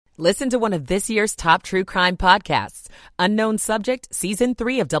Listen to one of this year's top true crime podcasts. Unknown Subject, Season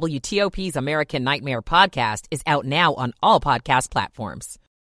 3 of WTOP's American Nightmare podcast is out now on all podcast platforms.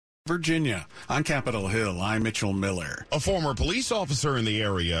 Virginia. On Capitol Hill, I'm Mitchell Miller. A former police officer in the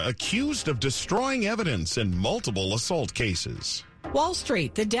area accused of destroying evidence in multiple assault cases. Wall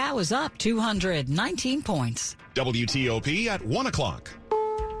Street, the Dow is up 219 points. WTOP at 1 o'clock.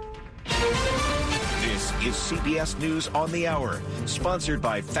 This is CBS News on the Hour, sponsored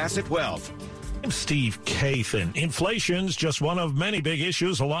by Facet Wealth. I'm Steve Kathan. Inflation's just one of many big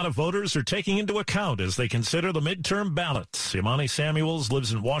issues a lot of voters are taking into account as they consider the midterm ballots. Imani Samuels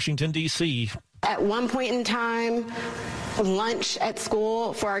lives in Washington, D.C. At one point in time, lunch at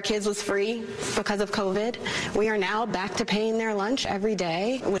school for our kids was free because of COVID. We are now back to paying their lunch every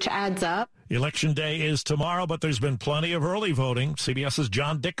day, which adds up. Election day is tomorrow, but there's been plenty of early voting. CBS's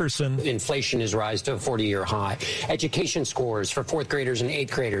John Dickerson. Inflation has risen to a 40-year high. Education scores for fourth graders and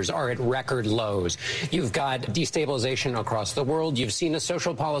eighth graders are at record lows. You've got destabilization across the world. You've seen a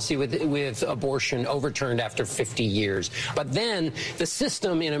social policy with abortion overturned after 50 years. But then the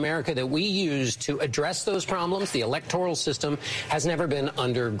system in America that we use to address those problems, the electoral system, has never been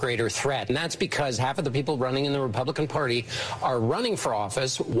under greater threat. And that's because half of the people running in the Republican Party are running for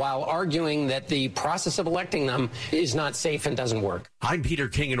office while arguing that the process of electing them is not safe and doesn't work. I'm Peter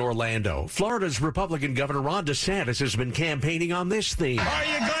King in Orlando. Florida's Republican Governor Ron DeSantis has been campaigning on this theme. Are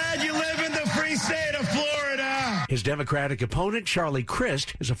you glad you live in the free state of Florida? His Democratic opponent, Charlie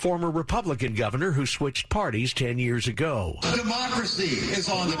Crist, is a former Republican governor who switched parties 10 years ago. Democracy is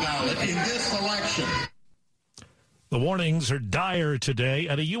on the ballot in this election. The warnings are dire today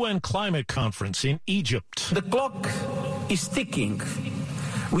at a UN climate conference in Egypt. The clock is ticking.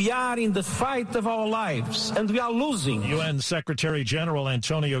 We are in the fight of our lives, and we are losing. UN Secretary General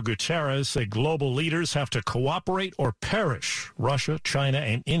Antonio Guterres said global leaders have to cooperate or perish. Russia, China,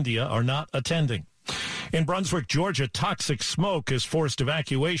 and India are not attending. In Brunswick, Georgia, toxic smoke has forced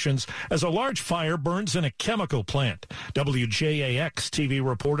evacuations as a large fire burns in a chemical plant. WJAX TV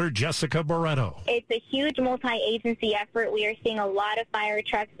reporter Jessica Barretto. It's a huge multi-agency effort. We are seeing a lot of fire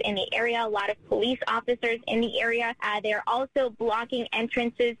trucks in the area, a lot of police officers in the area. They're also blocking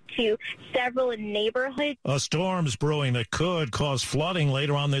entrances to several neighborhoods. A storm's brewing that could cause flooding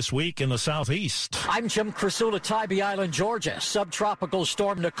later on this week in the southeast. I'm Jim Krasula, Tybee Island, Georgia. Subtropical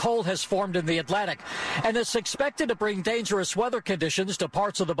storm Nicole has formed in the Atlantic, and it's expected to bring dangerous weather conditions to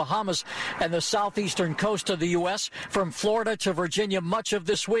parts of the Bahamas and the southeastern coast of the U.S. from Florida to Virginia much of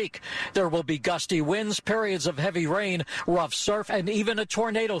this week. There will be gusty winds, periods of heavy rain, rough surf, and even a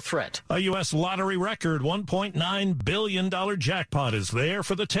tornado threat. A U.S. lottery record $1.9 billion jackpot is there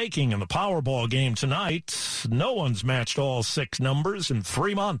for the taking in the Powerball game tonight. No one's matched all 6 numbers in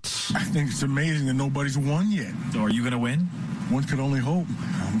 3 months. I think it's amazing that nobody's won yet. So are you going to win? One could only hope.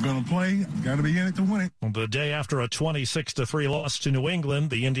 I'm going to play. Got to be in it to win it. The day after a 26-3 loss to New England,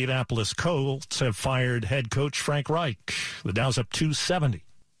 the Indianapolis Colts have fired head coach Frank Reich. The Dow's up 270.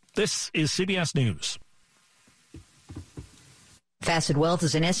 This is CBS News. Facet Wealth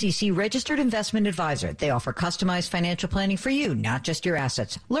is an SEC-registered investment advisor. They offer customized financial planning for you, not just your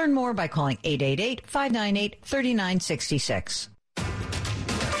assets. Learn more by calling 888-598-3966.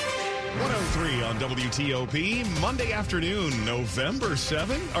 103 on WTOP, Monday afternoon, November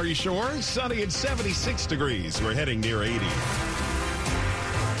 7. Are you sure? Sunny and 76 degrees. We're heading near 80.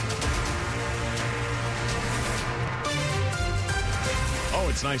 Oh,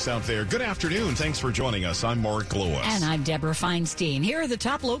 it's nice out there. Good afternoon. Thanks for joining us. I'm Mark Lewis. And I'm Deborah Feinstein. Here are the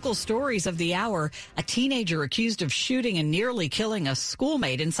top local stories of the hour. A teenager accused of shooting and nearly killing a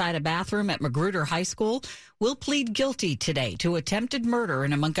schoolmate inside a bathroom at Magruder High School will plead guilty today to attempted murder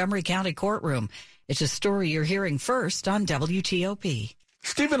in a Montgomery County courtroom. It's a story you're hearing first on WTOP.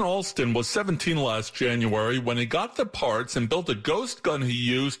 Stephen Alston was 17 last January when he got the parts and built a ghost gun he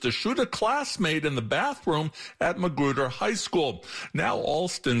used to shoot a classmate in the bathroom at Magruder High School. Now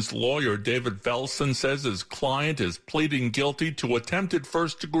Alston's lawyer, David Velson, says his client is pleading guilty to attempted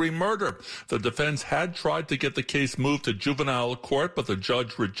first-degree murder. The defense had tried to get the case moved to juvenile court, but the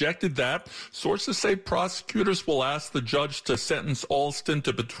judge rejected that. Sources say prosecutors will ask the judge to sentence Alston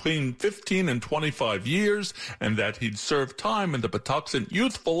to between 15 and 25 years and that he'd serve time in the Patuxent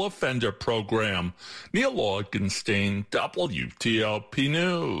Youthful Offender Program. Neil Augenstein, WTOP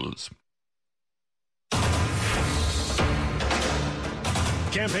News.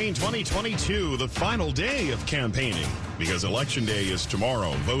 Campaign 2022, the final day of campaigning. Because Election Day is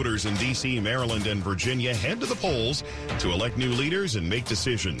tomorrow, voters in D.C., Maryland, and Virginia head to the polls to elect new leaders and make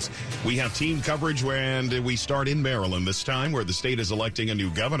decisions. We have team coverage, and we start in Maryland this time, where the state is electing a new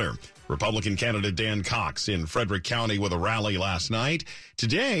governor. Republican candidate Dan Cox in Frederick County with a rally last night.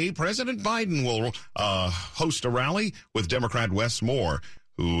 Today, President Biden will host a rally with Democrat Wes Moore,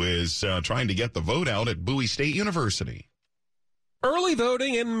 who is trying to get the vote out at Bowie State University. Early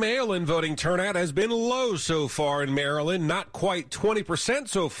voting and mail-in voting turnout has been low so far in Maryland, not quite 20%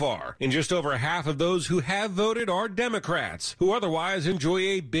 so far. And just over half of those who have voted are Democrats, who otherwise enjoy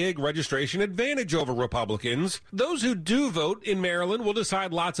a big registration advantage over Republicans. Those who do vote in Maryland will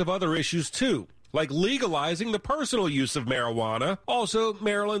decide lots of other issues too, like legalizing the personal use of marijuana. Also,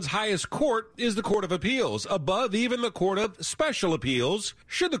 Maryland's highest court is the Court of Appeals, above even the Court of Special Appeals,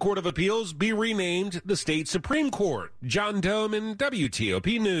 should the Court of Appeals be renamed the state Supreme Court. John Doman,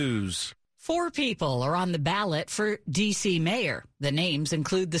 WTOP News. 4 people are on the ballot for D.C. mayor. The names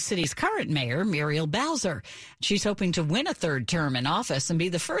include the city's current mayor, Muriel Bowser. She's hoping to win a 3rd term in office and be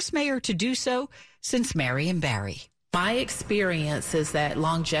the first mayor to do so since Marion Barry. My experience is that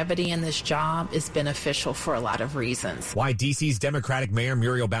longevity in this job is beneficial for a lot of reasons. Why D.C.'s Democratic Mayor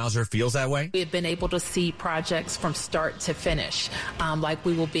Muriel Bowser feels that way? We've been able to see projects from start to finish, like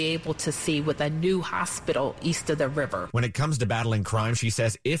we will be able to see with a new hospital east of the river. When it comes to battling crime, she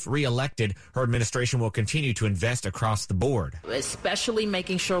says if reelected, her administration will continue to invest across the board. Especially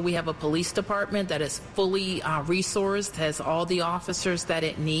making sure we have a police department that is fully resourced, has all the officers that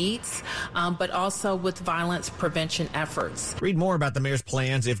it needs, but also with violence prevention efforts. Read more about the mayor's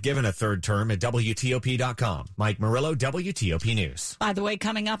plans if given a 3rd term at WTOP.com. Mike Murillo, WTOP News. By the way,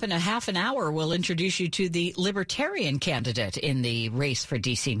 coming up in a half an hour, we'll introduce you to the Libertarian candidate in the race for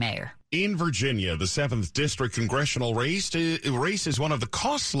D.C. mayor. In Virginia, the 7th District congressional race is one of the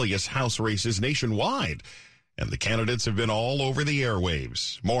costliest House races nationwide. And the candidates have been all over the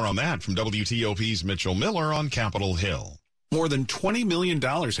airwaves. More on that from WTOP's Mitchell Miller on Capitol Hill. More than $20 million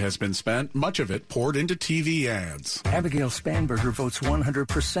has been spent, much of it poured into TV ads. Abigail Spanberger votes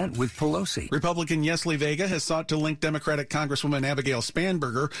 100% with Pelosi. Republican Yesli Vega has sought to link Democratic Congresswoman Abigail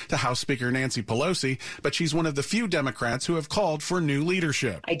Spanberger to House Speaker Nancy Pelosi, but she's one of the few Democrats who have called for new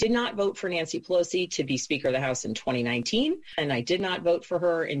leadership. I did not vote for Nancy Pelosi to be Speaker of the House in 2019, and I did not vote for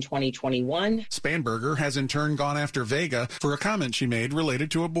her in 2021. Spanberger has in turn gone after Vega for a comment she made related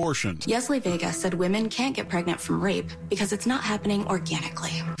to abortion. Yesli Vega said women can't get pregnant from rape because it's not happening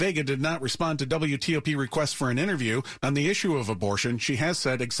organically. Vega did not respond to WTOP requests for an interview. On the issue of abortion, she has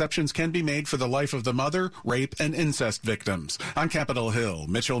said exceptions can be made for the life of the mother, rape, and incest victims. On Capitol Hill,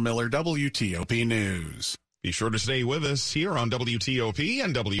 Mitchell Miller, WTOP News. Be sure to stay with us here on WTOP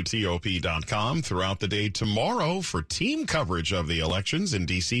and WTOP.com throughout the day tomorrow for team coverage of the elections in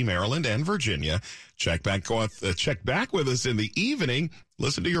D.C., Maryland, and Virginia. Check back with us in the evening.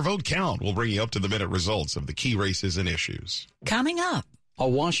 Listen to your vote count. We'll bring you up-to-the-minute results of the key races and issues. Coming up. A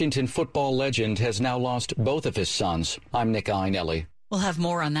Washington football legend has now lost both of his sons. I'm Nick Einelli. We'll have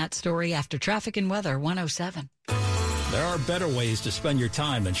more on that story after Traffic and Weather 107. There are better ways to spend your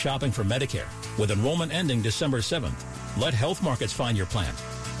time than shopping for Medicare. With enrollment ending December 7th, let Health Markets find your plan.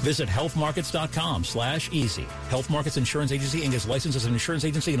 Visit healthmarkets.com/easy. Health Markets Insurance Agency, Inc. is licensed as an insurance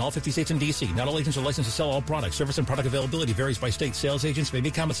agency in all 50 states and D.C. Not all agents are licensed to sell all products. Service and product availability varies by state. Sales agents may be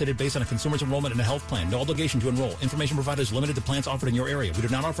compensated based on a consumer's enrollment in a health plan. No obligation to enroll. Information provided is limited to plans offered in your area. We do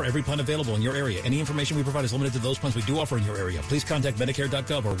not offer every plan available in your area. Any information we provide is limited to those plans we do offer in your area. Please contact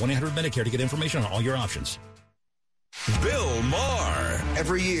Medicare.gov or 1-800-MEDICARE to get information on all your options. Bill Maher.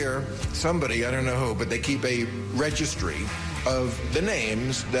 Every year, somebody, I don't know who, but they keep a registry of the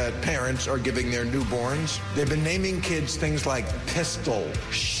names that parents are giving their newborns. They've been naming kids things like Pistol,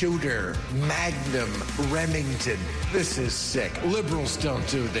 Shooter, Magnum, Remington. This is sick. Liberals don't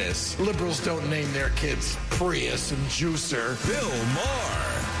do this. Liberals don't name their kids Prius and Juicer. Bill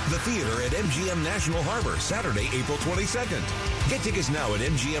Maher. The theater at MGM National Harbor, Saturday, April 22nd. Get tickets now at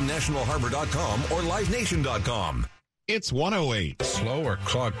mgmnationalharbor.com or livenation.com. It's 108. Slow or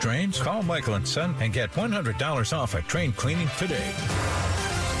clogged drains? Call Michael & Son and get $100 off a drain cleaning today.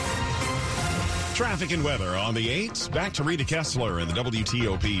 Traffic and weather on the 8s. Back to Rita Kessler in the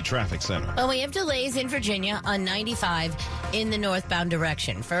WTOP Traffic Center. Well, we have delays in Virginia on 95 in the northbound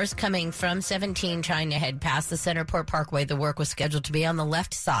direction. First, coming from 17, trying to head past the Centerport Parkway. The work was scheduled to be on the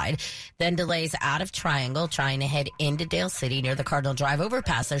left side. Then delays out of Triangle, trying to head into Dale City near the Cardinal Drive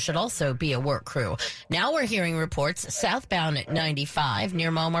overpass. There should also be a work crew. Now we're hearing reports southbound at 95 near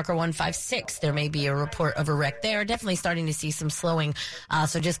mile marker 156. There may be a report of a wreck there. Definitely starting to see some slowing.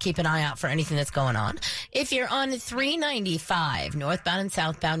 So just keep an eye out for anything that's going going on. If you're on 395, northbound and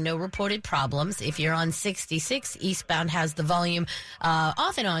southbound, no reported problems. If you're on 66, eastbound has the volume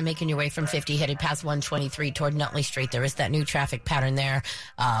off and on, making your way from 50, headed past 123 toward Nutley Street. There is that new traffic pattern there.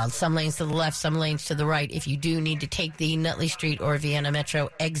 Some lanes to the left, some lanes to the right. If you do need to take the Nutley Street or Vienna Metro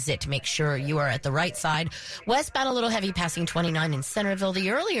exit, make sure you are at the right side. Westbound a little heavy, passing 29 in Centerville.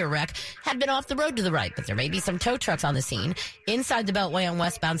 The earlier wreck had been off the road to the right, but there may be some tow trucks on the scene. Inside the Beltway on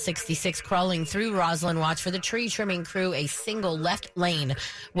westbound 66, crawling through Roslyn. Watch for the tree trimming crew. A single left lane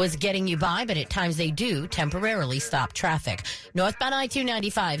was getting you by, but at times they do temporarily stop traffic. Northbound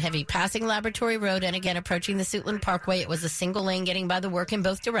I-295, heavy passing Laboratory Road, and again approaching the Suitland Parkway. It was a single lane getting by the work in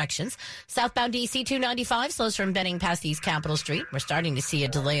both directions. Southbound DC 295 slows from Benning past East Capitol Street. We're starting to see a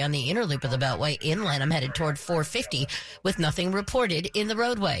delay on the inner loop of the Beltway in Lanham, headed toward 450, with nothing reported in the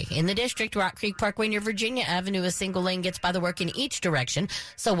roadway. In the district, Rock Creek Parkway near Virginia Avenue, a single lane gets by the work in each direction,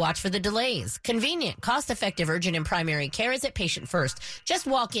 so watch for the delays. Convenient, cost-effective, urgent, and primary care is at Patient First. Just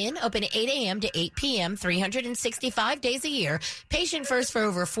walk in, open 8 a.m. to 8 p.m., 365 days a year. Patient First for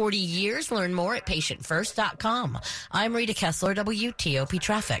over 40 years. Learn more at patientfirst.com. I'm Rita Kessler, WTOP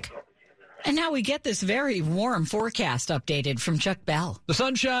Traffic. And now we get this very warm forecast updated from Chuck Bell. The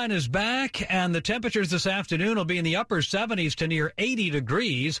sunshine is back, and the temperatures this afternoon will be in the upper 70s to near 80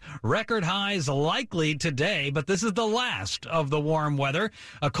 degrees. Record highs likely today, but this is the last of the warm weather.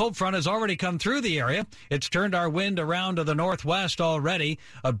 A cold front has already come through the area. It's turned our wind around to the northwest already.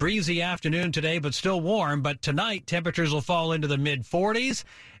 A breezy afternoon today, but still warm. But tonight, temperatures will fall into the mid-40s.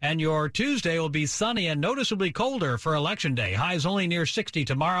 And your Tuesday will be sunny and noticeably colder for Election Day. Highs only near 60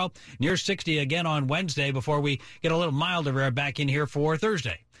 tomorrow, near 60 again on Wednesday before we get a little milder air back in here for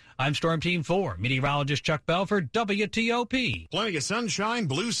Thursday. I'm Storm Team 4, meteorologist Chuck Belford, WTOP. Plenty of sunshine,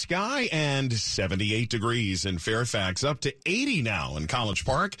 blue sky, and 78 degrees in Fairfax, up to 80 now in College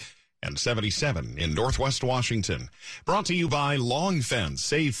Park, and 77 in Northwest Washington. Brought to you by Long Fence.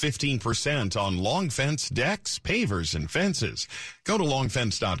 Save 15% on Long Fence decks, pavers, and fences. Go to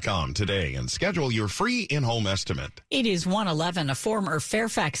longfence.com today and schedule your free in-home estimate. It is 1:11. A former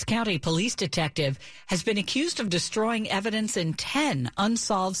Fairfax County police detective has been accused of destroying evidence in 10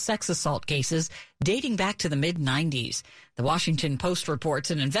 unsolved sex assault cases dating back to the mid-90s. The Washington Post reports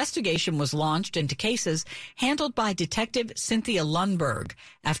an investigation was launched into cases handled by Detective Cynthia Lundberg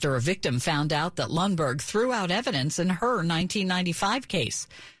after a victim found out that Lundberg threw out evidence in her 1995 case.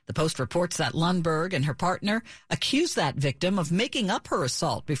 The Post reports that Lundberg and her partner accused that victim of making up her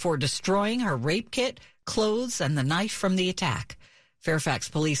assault before destroying her rape kit, clothes, and the knife from the attack. Fairfax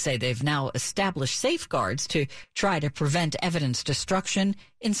police say they've now established safeguards to try to prevent evidence destruction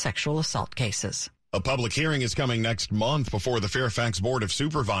in sexual assault cases. A public hearing is coming next month before the Fairfax Board of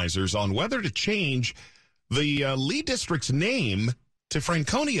Supervisors on whether to change the Lee District's name to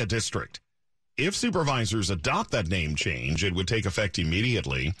Franconia District. If supervisors adopt that name change, it would take effect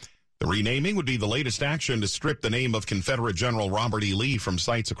immediately. The renaming would be the latest action to strip the name of Confederate General Robert E. Lee from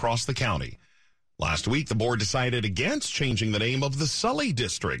sites across the county. Last week, the board decided against changing the name of the Sully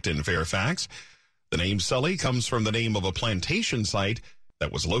District in Fairfax. The name Sully comes from the name of a plantation site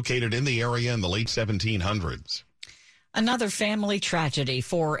that was located in the area in the late 1700s. Another family tragedy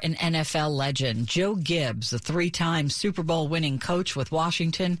for an NFL legend. Joe Gibbs, a 3-time Super Bowl winning coach with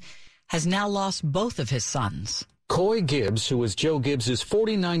Washington, has now lost both of his sons. Coy Gibbs, who was Joe Gibbs's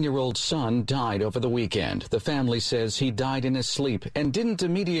 49-year-old son, died over the weekend. The family says he died in his sleep and didn't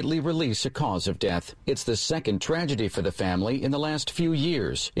immediately release a cause of death. It's the second tragedy for the family in the last few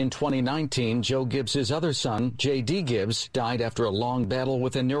years. In 2019, Joe Gibbs's other son, J.D. Gibbs, died after a long battle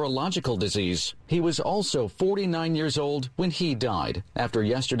with a neurological disease. He was also 49 years old when he died. After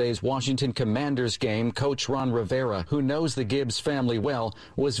yesterday's Washington Commanders game, Coach Ron Rivera, who knows the Gibbs family well,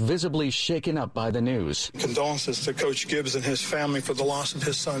 was visibly shaken up by the news. Condolences to Coach Gibbs and his family for the loss of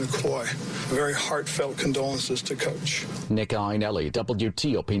his son, Coy. Very heartfelt condolences to Coach. Nick Iannelli,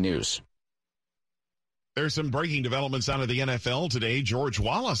 WTOP News. There's some breaking developments out of the NFL today. George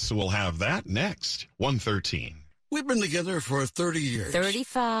Wallace will have that next. 1:13. We've been together for 30 years.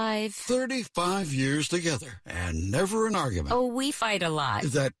 35. 35 years together, and never an argument. Oh, we fight a lot.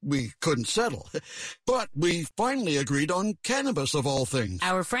 That we couldn't settle. But we finally agreed on cannabis, of all things.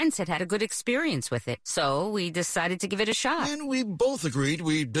 Our friends had had a good experience with it, so we decided to give it a shot. And we both agreed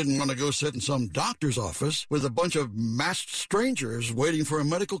we didn't want to go sit in some doctor's office with a bunch of masked strangers waiting for a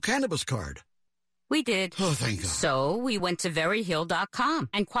medical cannabis card. We did. Oh, thank God. So we went to veryhill.com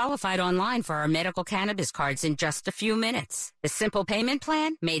and qualified online for our medical cannabis cards in just a few minutes. The simple payment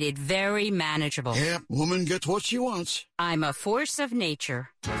plan made it very manageable. Yeah, woman gets what she wants. I'm a force of nature.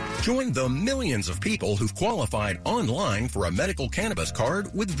 Join the millions of people who've qualified online for a medical cannabis card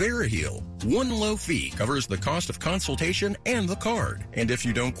with VeriHeal. One low fee covers the cost of consultation and the card. And if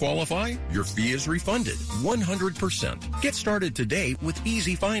you don't qualify, your fee is refunded 100%. Get started today with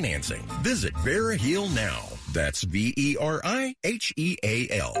easy financing. Visit VeriHeal now. That's VeriHeal.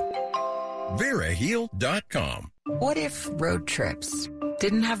 VeriHeal.com. What if road trips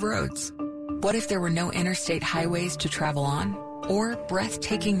didn't have roads? What if there were no interstate highways to travel on? Or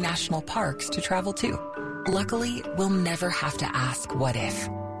breathtaking national parks to travel to? Luckily, we'll never have to ask what if.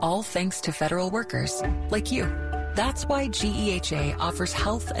 All thanks to federal workers like you. That's why GEHA offers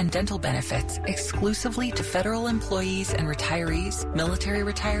health and dental benefits exclusively to federal employees and retirees, military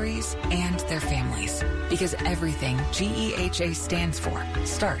retirees, and their families. Because everything GEHA stands for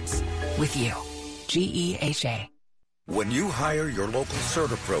starts with you. GEHA. When you hire your local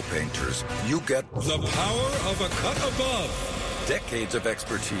CertaPro painters, you get the power of a cut above. Decades of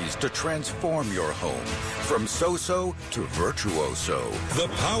expertise to transform your home from so-so to virtuoso. The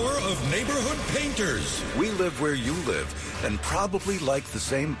power of neighborhood painters. We live where you live and probably like the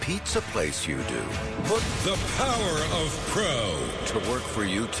same pizza place you do. Put the power of pro to work for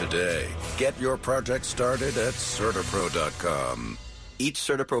you today. Get your project started at CertaPro.com. Each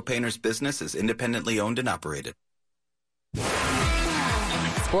CertaPro painter's business is independently owned and operated.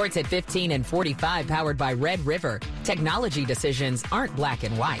 Sports at 15 and 45, powered by Red River. Technology decisions aren't black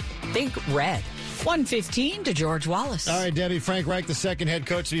and white. Think red. 1:15 to George Wallace. All right, Debbie, Frank Reich, the second head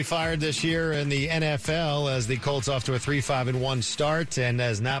coach to be fired this year in the NFL, as the Colts off to a 3-5-1 start and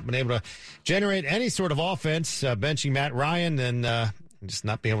has not been able to generate any sort of offense, benching Matt Ryan and just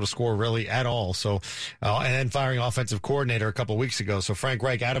not being able to score really at all. So, and then firing offensive coordinator a couple of weeks ago. So Frank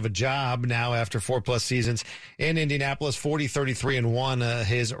Reich out of a job now after 4+ seasons in Indianapolis, 40-33-1,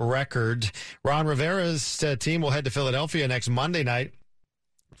 his record. Ron Rivera's team will head to Philadelphia next Monday night,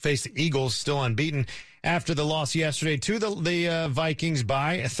 face the Eagles, still unbeaten after the loss yesterday to the Vikings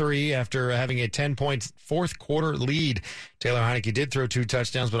by 3 after having a 10-point fourth quarter lead. Taylor Heineke did throw 2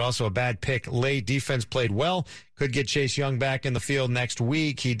 touchdowns, but also a bad pick late. Defense played well. Could get Chase Young back in the field next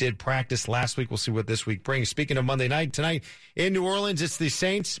week. He did practice last week. We'll see what this week brings. Speaking of Monday night, tonight in New Orleans, it's the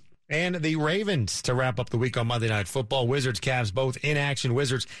Saints and the Ravens to wrap up the week on Monday Night Football. Wizards, Cavs, both in action.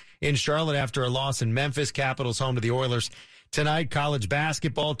 Wizards in Charlotte after a loss in Memphis. Capitals home to the Oilers. Tonight, college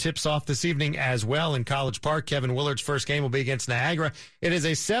basketball tips off this evening as well in College Park. Kevin Willard's first game will be against Niagara. It is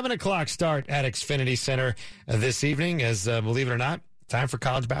a 7 o'clock start at Xfinity Center this evening, as believe it or not, time for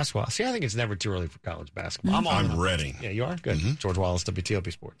college basketball. See, I think it's never too early for college basketball. I'm ready. Yeah, you are? Good. Mm-hmm. George Wallace, WTOP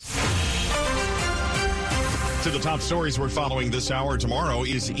Sports. To the top stories we're following this hour. Tomorrow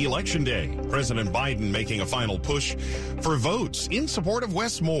is Election Day. President Biden making a final push for votes in support of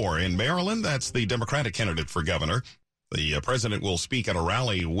Wes Moore in Maryland. That's the Democratic candidate for governor. The president will speak at a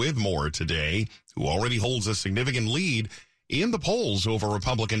rally with Moore today, who already holds a significant lead in the polls over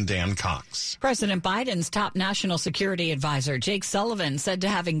Republican Dan Cox. President Biden's top national security advisor, Jake Sullivan, said to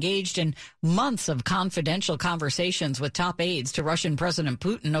have engaged in months of confidential conversations with top aides to Russian President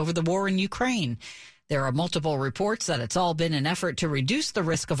Putin over the war in Ukraine. There are multiple reports that it's all been an effort to reduce the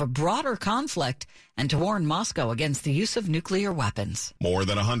risk of a broader conflict and to warn Moscow against the use of nuclear weapons. More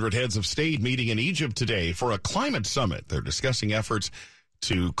than 100 heads of state meeting in Egypt today for a climate summit. They're discussing efforts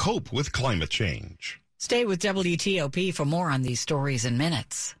to cope with climate change. Stay with WTOP for more on these stories in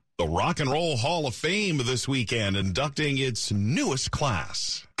minutes. The Rock and Roll Hall of Fame this weekend inducting its newest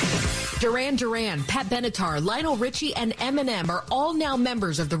class. Duran Duran, Pat Benatar, Lionel Richie, and Eminem are all now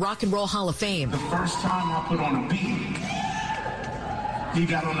members of the Rock and Roll Hall of Fame. The first time I put on a beat, he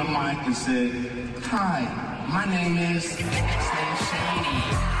got on the mic and said, "Hi, my name is Slim Shady."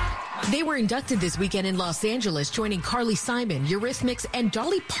 They were inducted this weekend in Los Angeles, joining Carly Simon, Eurythmics, and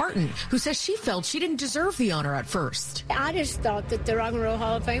Dolly Parton, who says she felt she didn't deserve the honor at first. I just thought that the Rock and Roll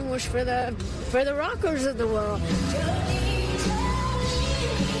Hall of Fame was for the rockers of the world.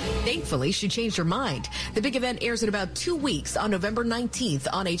 Thankfully, she changed her mind. The big event airs in about 2 weeks on November 19th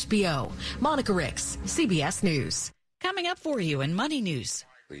on HBO. Monica Ricks, CBS News. Coming up for you in Money News.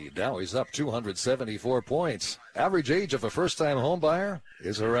 The Dow is up 274 points. Average age of a first-time home buyer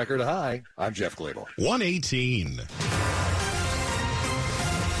is a record high. I'm Jeff Glable. 118.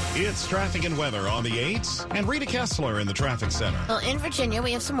 It's traffic and weather on the 8s, and Rita Kessler in the traffic center. Well, in Virginia,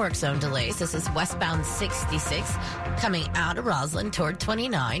 we have some work zone delays. This is westbound 66 coming out of Roslyn toward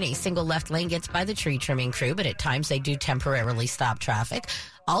 29. A single left lane gets by the tree trimming crew, but at times they do temporarily stop traffic.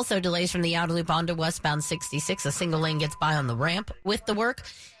 Also, delays from the outer loop onto westbound 66. A single lane gets by on the ramp with the work.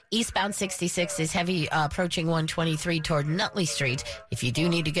 Eastbound 66 is heavy approaching 123 toward Nutley Street. If you do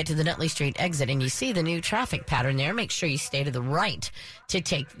need to get to the Nutley Street exit and you see the new traffic pattern there, make sure you stay to the right to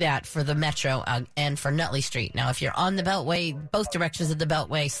take that for the Metro and for Nutley Street. Now, if you're on the Beltway, both directions of the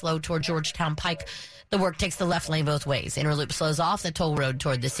Beltway, slow toward Georgetown Pike, the work takes the left lane both ways. Inner loop slows off the toll road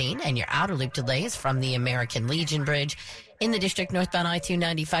toward the scene, and your outer loop delays from the American Legion Bridge. In the district, northbound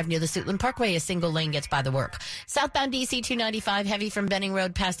I-295 near the Suitland Parkway, a single lane gets by the work. Southbound DC 295, heavy from Benning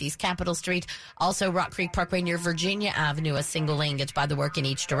Road past East Capitol Street. Also, Rock Creek Parkway near Virginia Avenue, a single lane gets by the work in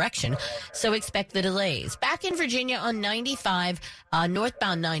each direction. So expect the delays. Back in Virginia on 95,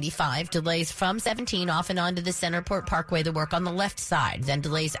 northbound 95, delays from 17 off and onto the Centerport Parkway, the work on the left side. Then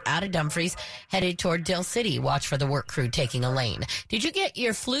delays out of Dumfries, headed toward Dell City. Watch for the work crew taking a lane. Did you get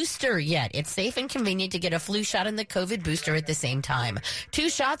your Fluster yet? It's safe and convenient to get a flu shot and the COVID booster at the same time. 2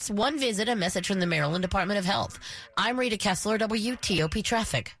 shots, 1 visit, a message from the Maryland Department of Health. I'm Rita Kessler, WTOP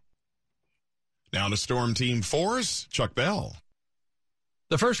Traffic. Now to Storm Team 4's Chuck Bell.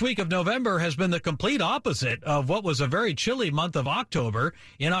 The first week of November has been the complete opposite of what was a very chilly month of October.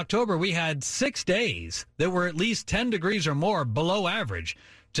 In October, we had 6 days that were at least 10 degrees or more below average.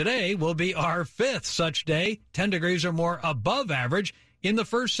 Today will be our 5th such day, 10 degrees or more above average in the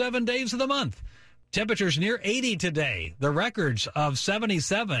first 7 days of the month. Temperatures near 80 today. The records of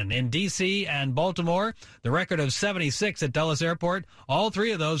 77 in D.C. and Baltimore. The record of 76 at Dulles Airport. All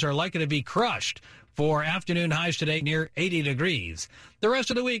 3 of those are likely to be crushed for afternoon highs today near 80 degrees. The rest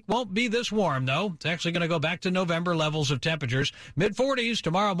of the week won't be this warm, though. It's actually going to go back to November levels of temperatures. Mid-40s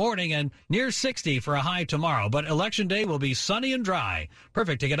tomorrow morning and near 60 for a high tomorrow. But Election Day will be sunny and dry.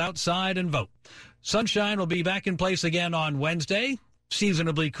 Perfect to get outside and vote. Sunshine will be back in place again on Wednesday.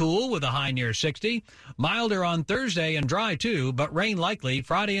 Seasonably cool with a high near 60. Milder on Thursday and dry, too, but rain likely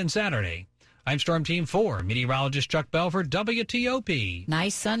Friday and Saturday. I'm Storm Team 4, meteorologist Chuck Belford, WTOP.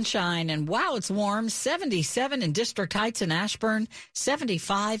 Nice sunshine, and wow, it's warm. 77 in District Heights and Ashburn,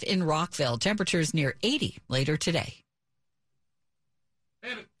 75 in Rockville. Temperatures near 80 later today.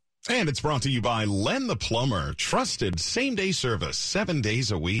 And it's brought to you by Len the Plumber. Trusted same-day service, 7 days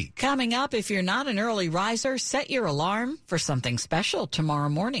a week. Coming up, if you're not an early riser, set your alarm for something special tomorrow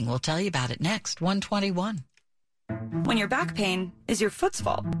morning. We'll tell you about it next, 1:21. When your back pain is your foot's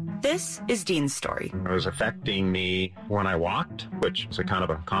fault. This is Dean's story. It was affecting me when I walked, which is a kind of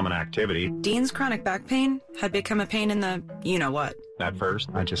a common activity. Dean's chronic back pain had become a pain in the you-know-what. At first,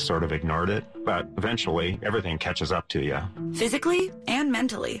 I just sort of ignored it, but eventually everything catches up to you. Physically and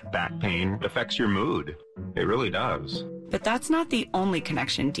mentally. Back pain affects your mood. It really does. But that's not the only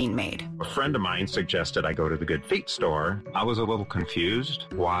connection Dean made. A friend of mine suggested I go to the Good Feet store. I was a little confused.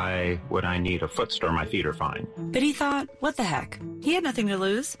 Why would I need a foot store? My feet are fine. But he thought, what the heck? He had nothing to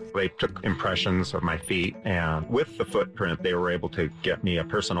lose. They took impressions of my feet, and with the footprint, they were able to get me a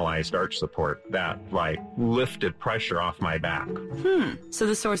personalized arch support that, lifted pressure off my back. So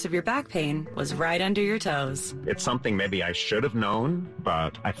the source of your back pain was right under your toes. It's something maybe I should have known,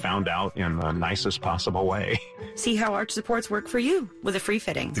 but I found out in the nicest possible way. See how arch supports work for you with a free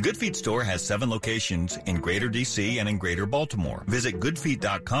fitting. The Good Feet store has 7 locations in Greater D.C. and in Greater Baltimore. Visit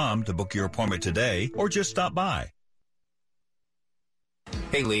goodfeet.com to book your appointment today or just stop by.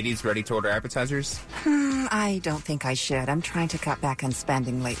 Hey ladies, ready to order appetizers? I don't think I should. I'm trying to cut back on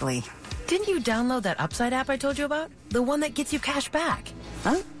spending lately. Didn't you download that Upside app I told you about? The one that gets you cash back.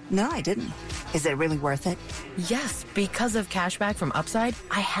 Huh? No, I didn't. Is it really worth it? Yes, because of cash back from Upside,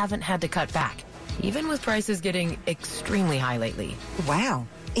 I haven't had to cut back. Even with prices getting extremely high lately. Wow.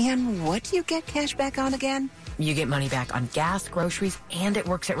 And what do you get cash back on again? You get money back on gas, groceries, and it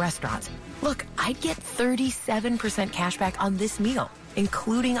works at restaurants. Look, I'd get 37% cash back on this meal,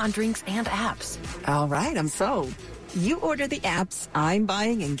 including on drinks and apps. All right, I'm sold. You order the apps, I'm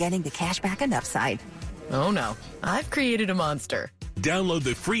buying and getting the cash back on Upside. Oh no, I've created a monster. Download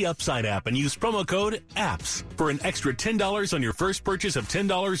the free Upside app and use promo code APPS for an extra $10 on your first purchase of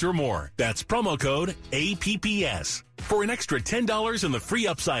 $10 or more. That's promo code APPS for an extra $10 in the free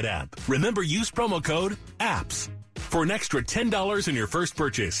Upside app. Remember, use promo code APPS for an extra $10 in your first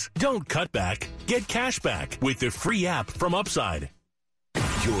purchase. Don't cut back. Get cash back with the free app from Upside.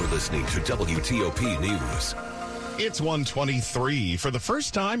 You're listening to WTOP News. It's 1:23. For the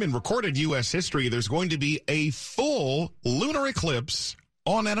first time in recorded U.S. history, there's going to be a full lunar eclipse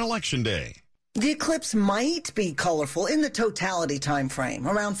on an election day. The eclipse might be colorful in the totality time frame,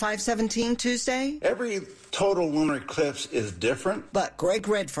 around 5:17 Tuesday. Every total lunar eclipse is different. But Greg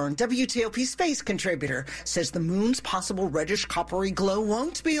Redfern, WTOP space contributor, says the moon's possible reddish coppery glow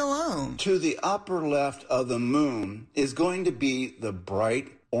won't be alone. To the upper left of the moon is going to be the bright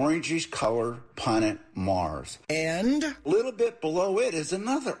orangish-colored planet Mars. And a little bit below it is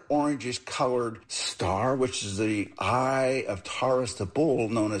another orangish-colored star, which is the Eye of Taurus the Bull,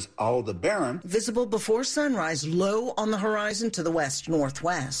 known as Aldebaran. Visible before sunrise, low on the horizon to the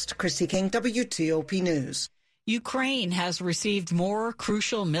west-northwest. Christy King, WTOP News. Ukraine has received more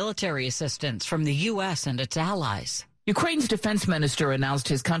crucial military assistance from the U.S. and its allies. Ukraine's defense minister announced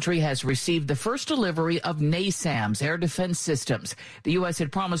his country has received the first delivery of NASAMS air defense systems. The U.S.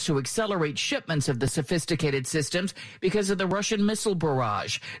 had promised to accelerate shipments of the sophisticated systems because of the Russian missile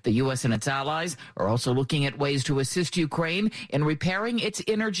barrage. The U.S. and its allies are also looking at ways to assist Ukraine in repairing its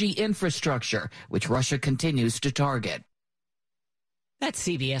energy infrastructure, which Russia continues to target. That's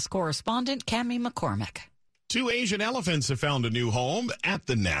CBS correspondent Cammie McCormick. 2 Asian elephants have found a new home at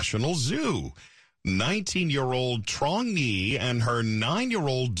the National Zoo. 19-year-old Trong Nhi and her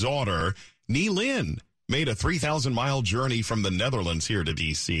 9-year-old daughter, Nhi Lin, made a 3,000-mile journey from the Netherlands here to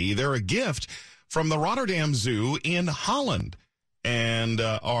D.C. They're a gift from the Rotterdam Zoo in Holland and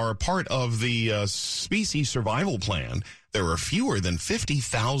are part of the species survival plan. There are fewer than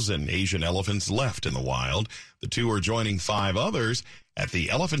 50,000 Asian elephants left in the wild. The 2 are joining 5 others at the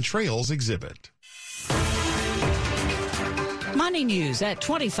Elephant Trails exhibit. Money news at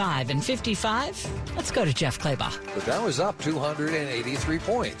 25 and 55. Let's go to Jeff Claybaugh. The Dow is up 283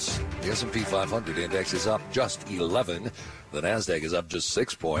 points. The S&P 500 index is up just 11. The NASDAQ is up just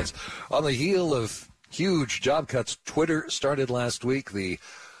 6 points. On the heel of huge job cuts, Twitter started last week. The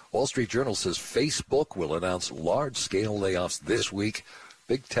Wall Street Journal says Facebook will announce large-scale layoffs this week.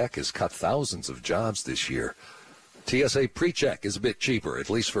 Big tech has cut thousands of jobs this year. TSA PreCheck is a bit cheaper,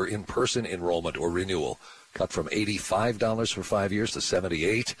 at least for in-person enrollment or renewal. Cut from $85 for 5 years to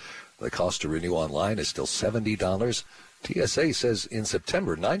 $78. The cost to renew online is still $70. TSA says in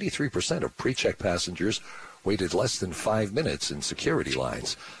September, 93% of PreCheck passengers waited less than 5 minutes in security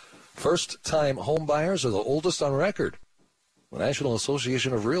lines. First-time home buyers are the oldest on record. The National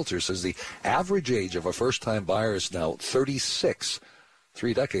Association of Realtors says the average age of a first-time buyer is now 36.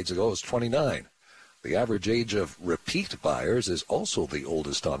 3 decades ago, it was 29. The average age of repeat buyers is also the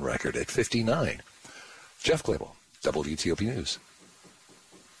oldest on record at 59. Jeff Claybaugh, WTOP News.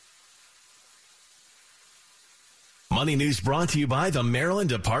 Money News brought to you by the Maryland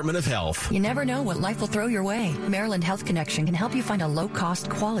Department of Health. You never know what life will throw your way. Maryland Health Connection can help you find a low-cost,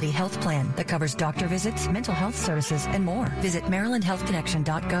 quality health plan that covers doctor visits, mental health services, and more. Visit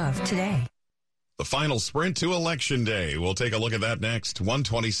marylandhealthconnection.gov today. The final sprint to Election Day. We'll take a look at that next.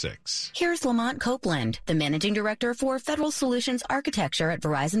 126. Here's Lamont Copeland, the Managing Director for Federal Solutions Architecture at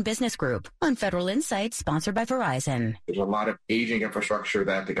Verizon Business Group, on Federal Insights, sponsored by Verizon. There's a lot of aging infrastructure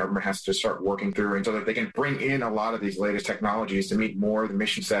that the government has to start working through, and so that they can bring in a lot of these latest technologies to meet more of the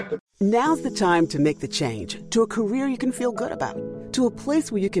mission set. Now's the time to make the change to a career you can feel good about, to a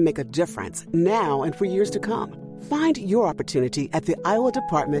place where you can make a difference now and for years to come. Find your opportunity at the Iowa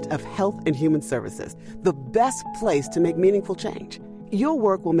Department of Health and Human Services, the best place to make meaningful change. Your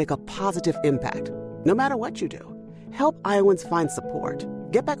work will make a positive impact, no matter what you do. Help Iowans find support,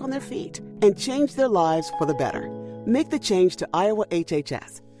 get back on their feet, and change their lives for the better. Make the change to Iowa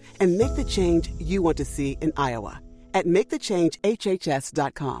HHS, and make the change you want to see in Iowa at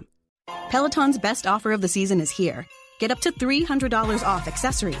MakeTheChangeHHS.com. Peloton's best offer of the season is here. Get up to $300 off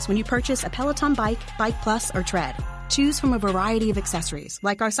accessories when you purchase a Peloton bike, Bike Plus, or Tread. Choose from a variety of accessories,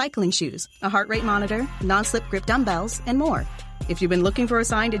 like our cycling shoes, a heart rate monitor, non-slip grip dumbbells, and more. If you've been looking for a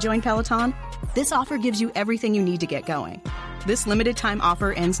sign to join Peloton, this offer gives you everything you need to get going. This limited time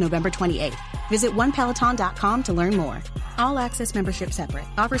offer ends November 28th. Visit onepeloton.com to learn more. All access membership separate.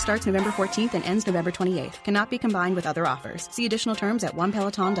 Offer starts November 14th and ends November 28th. Cannot be combined with other offers. See additional terms at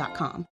onepeloton.com.